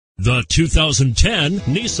The 2010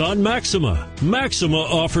 Nissan Maxima. Maxima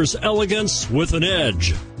offers elegance with an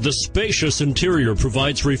edge. The spacious interior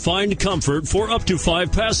provides refined comfort for up to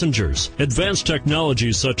 5 passengers. Advanced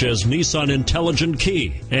technologies such as Nissan Intelligent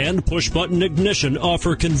Key and push-button ignition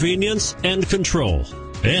offer convenience and control,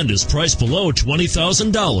 and is priced below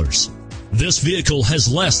 $20,000. This vehicle has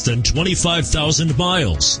less than 25,000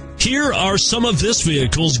 miles. Here are some of this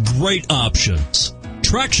vehicle's great options: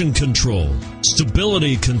 traction control,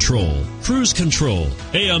 stability control, cruise control,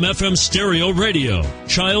 AM/FM stereo radio,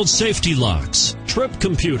 child safety locks, trip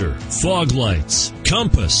computer, fog lights,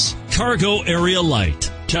 compass, cargo area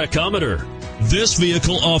light, tachometer. This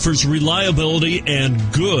vehicle offers reliability and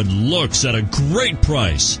good looks at a great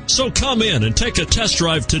price. So come in and take a test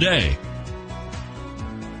drive today.